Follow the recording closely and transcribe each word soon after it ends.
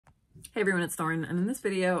Hey everyone, it's Thorn, and in this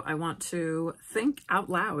video I want to think out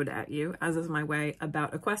loud at you, as is my way,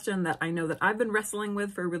 about a question that I know that I've been wrestling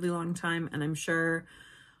with for a really long time, and I'm sure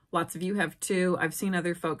lots of you have too. I've seen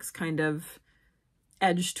other folks kind of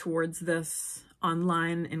edge towards this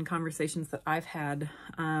online in conversations that I've had.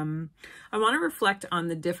 I want to reflect on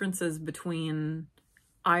the differences between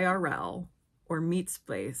IRL, or meet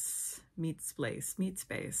space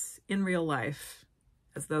in real life,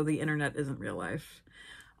 as though the internet isn't real life.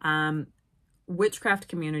 Witchcraft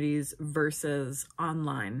communities versus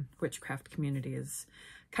online witchcraft communities,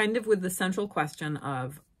 kind of with the central question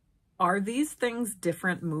of, are these things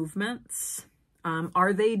different movements?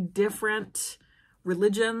 Are they different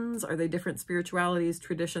religions? Are they different spiritualities,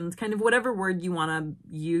 traditions, kind of whatever word you want to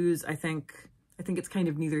use? I think it's kind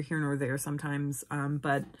of neither here nor there sometimes,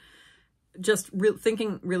 but just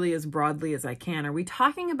thinking really as broadly as I can. Are we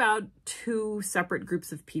talking about two separate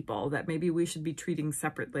groups of people that maybe we should be treating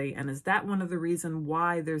separately? And is that one of the reasons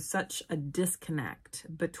why there's such a disconnect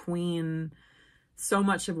between so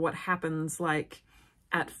much of what happens like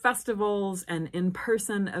at festivals and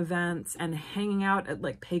in-person events and hanging out at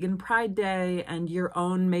like Pagan Pride Day and your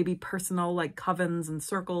own maybe personal like covens and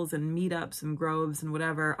circles and meetups and groves and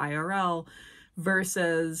whatever IRL,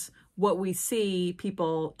 versus what we see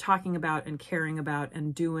people talking about and caring about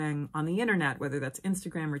and doing on the internet, whether that's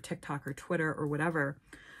Instagram or TikTok or Twitter or whatever.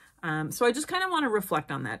 So I just kind of want to reflect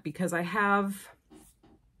on that because I have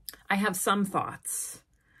some thoughts.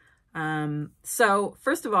 So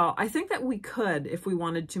first of all, I think that we could, if we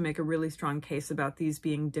wanted to, make a really strong case about these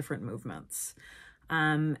being different movements.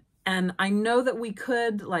 And I know that we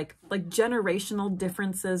could, like generational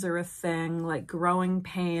differences are a thing, like growing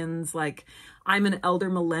pains, like I'm an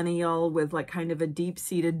elder millennial with like kind of a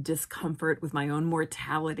deep-seated discomfort with my own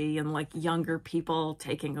mortality and like younger people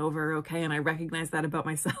taking over, okay? And I recognize that about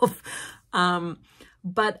myself.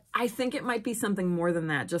 But I think it might be something more than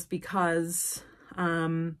that, just because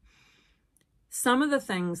some of the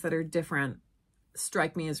things that are different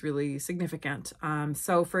strike me as really significant.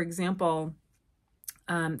 So for example,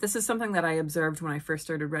 this is something that I observed when I first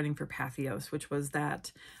started writing for Pathos, which was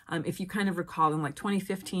that if you kind of recall in like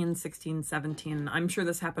 2015, 16, 17, I'm sure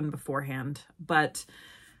this happened beforehand, but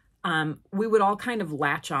we would all kind of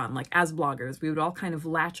latch on, like as bloggers, we would all kind of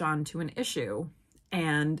latch on to an issue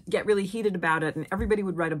and get really heated about it, and everybody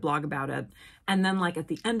would write a blog about it. And then like at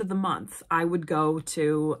the end of the month, I would go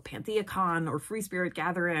to PantheaCon or Free Spirit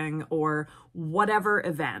Gathering or whatever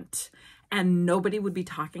event, and nobody would be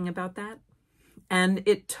talking about that. And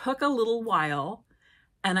it took a little while,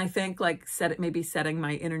 and I think like maybe setting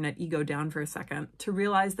my internet ego down for a second, to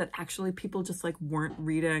realize that actually people just like weren't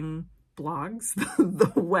reading blogs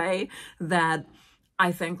the way that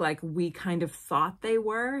I think like we kind of thought they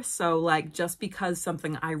were. So like just because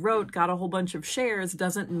something I wrote got a whole bunch of shares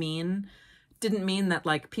didn't mean that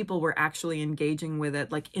like people were actually engaging with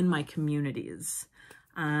it like in my communities.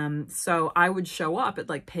 So I would show up at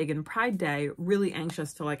like Pagan Pride Day really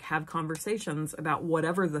anxious to like have conversations about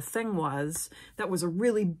whatever the thing was that was a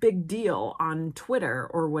really big deal on Twitter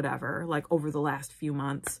or whatever, like over the last few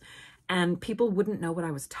months, and people wouldn't know what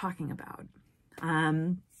I was talking about.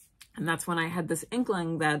 And that's when I had this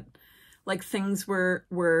inkling that like things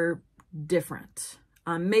were different.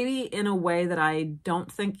 Maybe in a way that I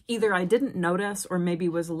don't think either I didn't notice or maybe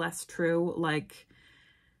was less true, like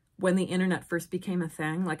when the internet first became a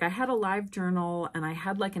thing. Like I had a live journal and I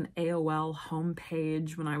had like an AOL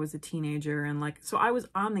homepage when I was a teenager, and like, so I was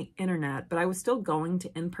on the internet, but I was still going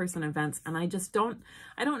to in-person events, and I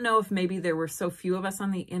don't know if maybe there were so few of us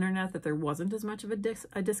on the internet that there wasn't as much of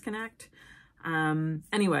a disconnect.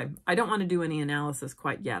 Anyway, I don't want to do any analysis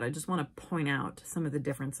quite yet. I just want to point out some of the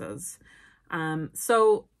differences.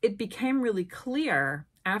 So it became really clear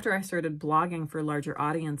after I started blogging for larger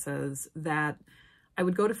audiences that I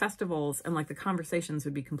would go to festivals and like the conversations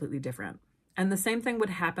would be completely different. And the same thing would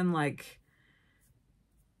happen like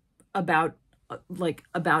about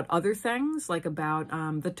other things, like about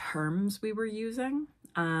the terms we were using,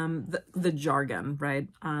 the jargon, right?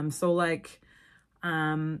 So like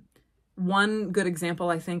one good example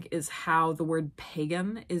I think is how the word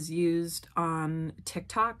pagan is used on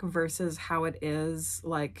TikTok versus how it is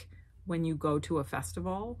like when you go to a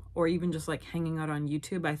festival or even just like hanging out on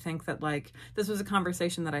YouTube. I think that like this was a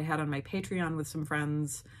conversation that I had on my Patreon with some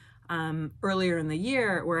friends earlier in the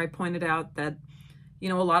year, where I pointed out that, you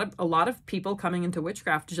know, a lot of people coming into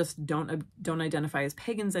witchcraft just don't identify as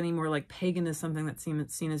pagans anymore. Like pagan is something that's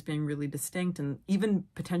seen as being really distinct and even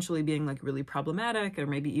potentially being like really problematic or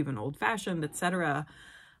maybe even old-fashioned, etc.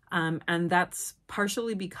 And that's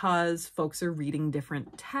partially because folks are reading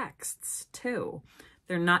different texts too.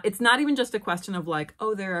 it's not even just a question of like,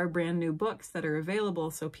 oh, there are brand new books that are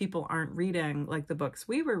available, so people aren't reading like the books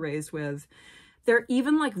we were raised with. They're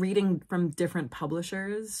even like reading from different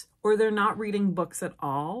publishers, or they're not reading books at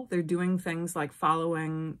all. They're doing things like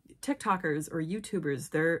following TikTokers or YouTubers.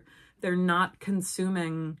 They're not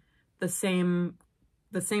consuming the same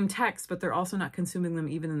text, but they're also not consuming them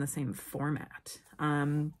even in the same format.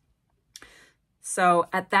 So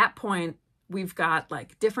at that point, we've got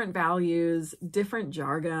like different values, different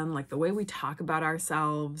jargon, like the way we talk about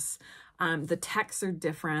ourselves. The texts are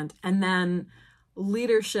different. And then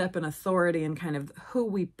leadership and authority and kind of who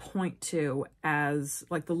we point to as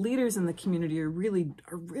like the leaders in the community are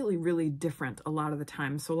really different a lot of the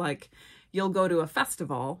time. So like you'll go to a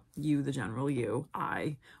festival, you, the general you,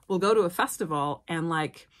 I will go to a festival, and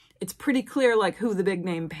like it's pretty clear like who the big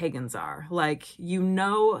name pagans are. Like, you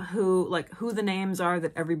know who the names are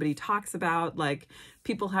that everybody talks about. Like,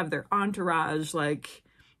 people have their entourage, like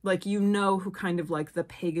you know who kind of like the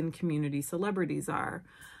pagan community celebrities are.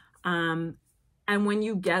 And when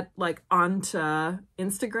you get like onto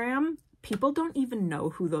Instagram, people don't even know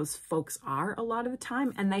who those folks are a lot of the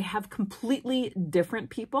time, and they have completely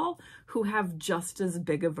different people who have just as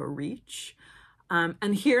big of a reach.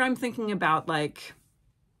 And here I'm thinking about like,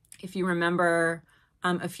 if you remember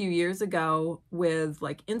a few years ago with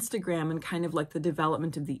like Instagram and kind of like the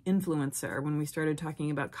development of the influencer, when we started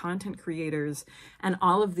talking about content creators and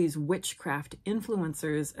all of these witchcraft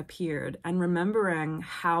influencers appeared, and remembering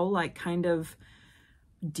how like kind of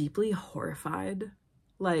deeply horrified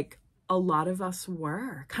like a lot of us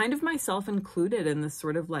were, kind of myself included, in this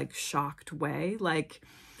sort of like shocked way. Like,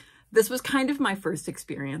 this was kind of my first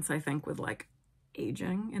experience, I think, with like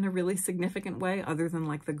aging in a really significant way, other than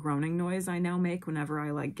like the groaning noise I now make whenever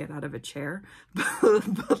I like get out of a chair.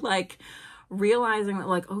 But like realizing that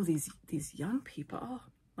like, oh, these young people,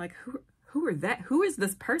 like who are that? Who is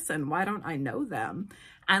this person? Why don't I know them?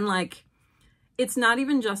 And like, it's not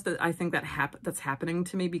even just that I think that that's happening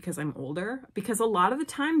to me because I'm older, because a lot of the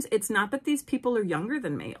times it's not that these people are younger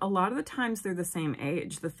than me. A lot of the times they're the same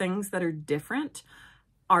age. The things that are different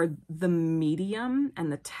are the medium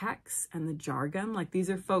and the text and the jargon. Like, these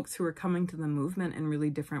are folks who are coming to the movement in really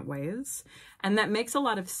different ways. And that makes a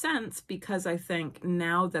lot of sense, because I think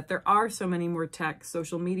now that there are so many more texts,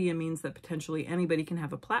 social media means that potentially anybody can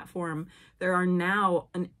have a platform. There are now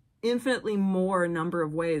an infinitely more number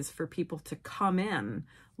of ways for people to come in,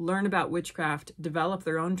 learn about witchcraft, develop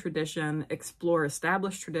their own tradition, explore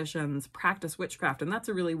established traditions, practice witchcraft. And that's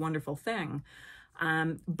a really wonderful thing.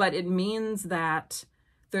 But it means that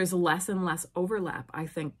there's less and less overlap, I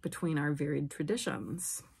think, between our varied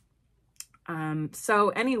traditions. So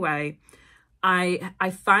anyway,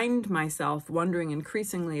 I find myself wondering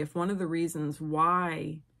increasingly if one of the reasons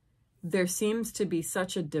why there seems to be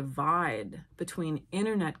such a divide between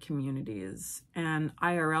internet communities and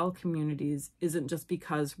IRL communities isn't just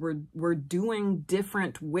because we're doing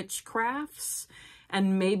different witchcrafts,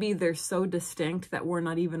 and maybe they're so distinct that we're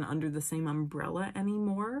not even under the same umbrella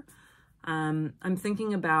anymore. I'm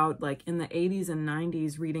thinking about like in the 80s and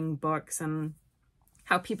 90s reading books and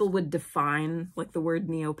how people would define like the word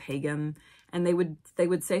neo-pagan, and they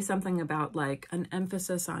would say something about like an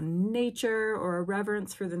emphasis on nature or a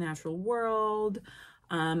reverence for the natural world,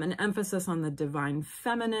 an emphasis on the divine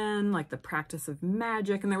feminine, like the practice of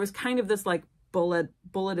magic. And there was kind of this like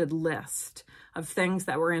bulleted list of things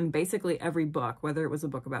that were in basically every book, whether it was a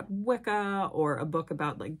book about Wicca or a book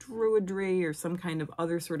about like druidry or some kind of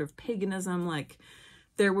other sort of paganism. Like,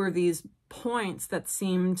 there were these points that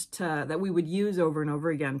that we would use over and over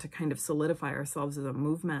again to kind of solidify ourselves as a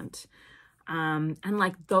movement. And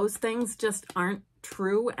like, those things just aren't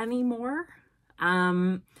true anymore.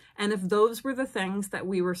 And if those were the things that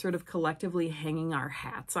we were sort of collectively hanging our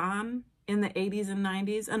hats on in the 80s and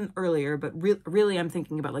 90s and earlier, but really I'm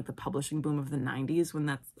thinking about like the publishing boom of the 90s,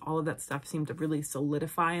 when all of that stuff seemed to really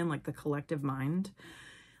solidify in like the collective mind.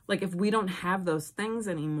 Like, if we don't have those things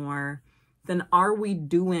anymore, then are we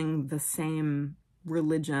doing the same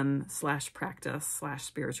religion / practice /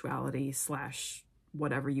 spirituality /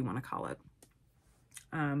 whatever you want to call it?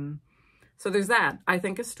 So there's that. I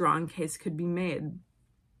think a strong case could be made.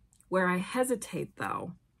 Where I hesitate,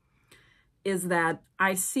 though, is that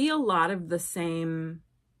I see a lot of the same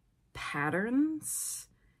patterns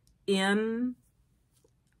in,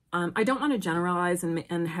 I don't want to generalize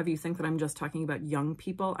and have you think that I'm just talking about young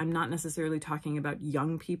people. I'm not necessarily talking about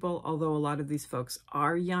young people, although a lot of these folks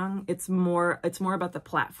are young. It's more about the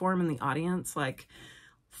platform and the audience, like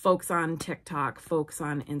folks on TikTok, folks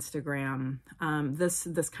on Instagram,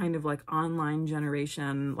 this kind of like online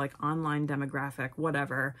generation, like online demographic,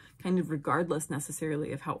 whatever, kind of regardless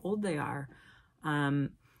necessarily of how old they are.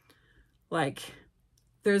 Like,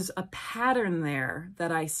 there's a pattern there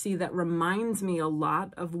that I see that reminds me a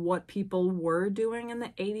lot of what people were doing in the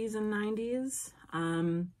 80s and 90s.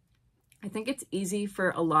 I think it's easy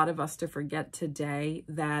for a lot of us to forget today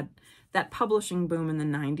that that publishing boom in the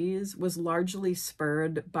 90s was largely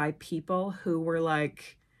spurred by people who were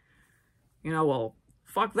like, you know, well,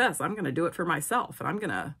 fuck this, I'm going to do it for myself, and I'm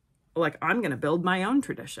going to build my own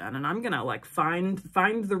tradition, and I'm going to like find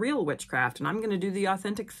the real witchcraft, and I'm going to do the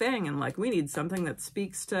authentic thing. And like, we need something that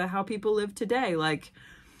speaks to how people live today. Like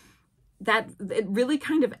that, it really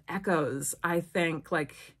kind of echoes, I think,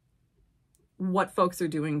 like what folks are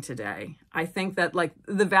doing today. I think that like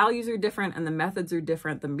the values are different and the methods are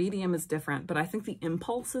different. The medium is different, but I think the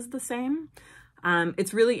impulse is the same.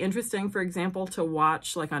 It's really interesting, for example, to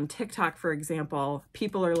watch like on TikTok, for example,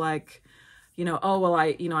 people are like, you know, oh, well,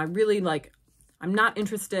 I really like, I'm not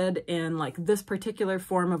interested in like this particular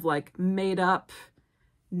form of like made up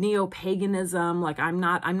neo-paganism. Like I'm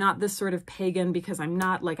not this sort of pagan because I'm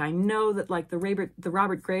not like, I know that like the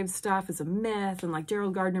Robert Graves stuff is a myth, and like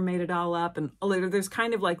Gerald Gardner made it all up. And there's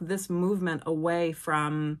kind of like this movement away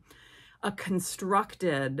from a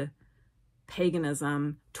constructed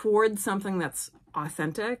paganism towards something that's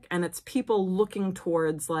authentic, and it's people looking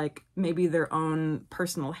towards like maybe their own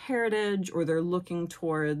personal heritage, or they're looking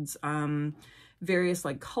towards various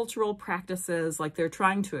like cultural practices. Like they're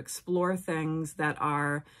trying to explore things that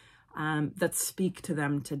are that speak to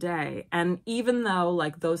them today. And even though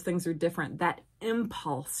like those things are different, that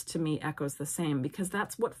impulse to me echoes the same, because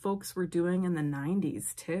that's what folks were doing in the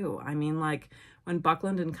 90s too. I mean, like when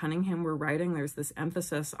Buckland and Cunningham were writing, there's this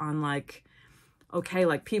emphasis on like, okay,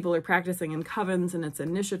 like people are practicing in covens and it's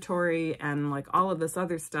initiatory and like all of this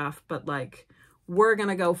other stuff, but like we're going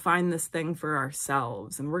to go find this thing for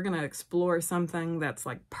ourselves, and we're going to explore something that's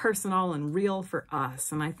like personal and real for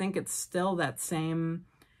us. And I think it's still that same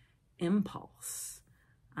impulse.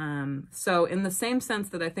 So in the same sense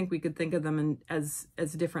that I think we could think of them as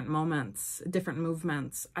different moments, different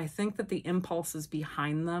movements, I think that the impulses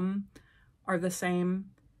behind them are the same.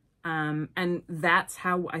 And that's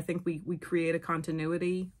how I think we create a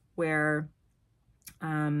continuity where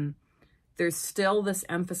there's still this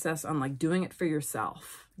emphasis on like doing it for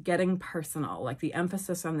yourself, getting personal, like the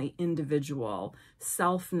emphasis on the individual,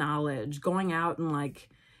 self-knowledge, going out and like,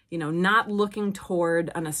 you know, not looking toward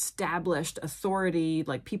an established authority.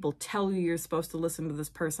 Like people tell you you're supposed to listen to this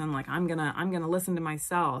person. Like I'm gonna listen to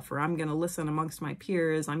myself, or I'm gonna listen amongst my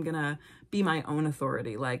peers. I'm gonna be my own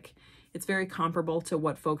authority. Like it's very comparable to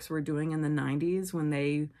what folks were doing in the 90s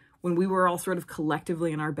when we were all sort of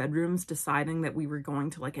collectively in our bedrooms deciding that we were going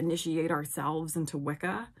to like initiate ourselves into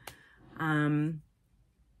Wicca.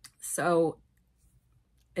 So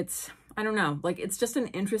it's, I don't know, like it's just an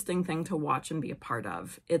interesting thing to watch and be a part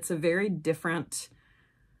of. It's a very different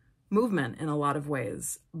movement in a lot of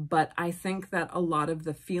ways, but I think that a lot of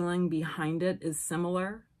the feeling behind it is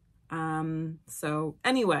similar. So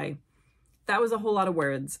anyway, that was a whole lot of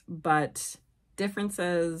words, but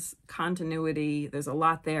differences, continuity, there's a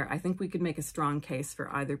lot there. I think we could make a strong case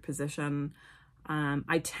for either position.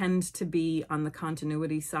 I tend to be on the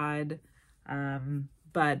continuity side,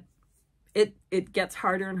 but it gets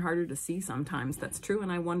harder and harder to see sometimes. That's true,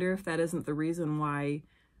 and I wonder if that isn't the reason why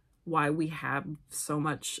we have so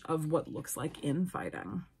much of what looks like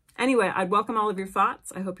infighting. Anyway, I'd welcome all of your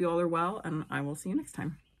thoughts. I hope you all are well, and I will see you next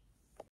time.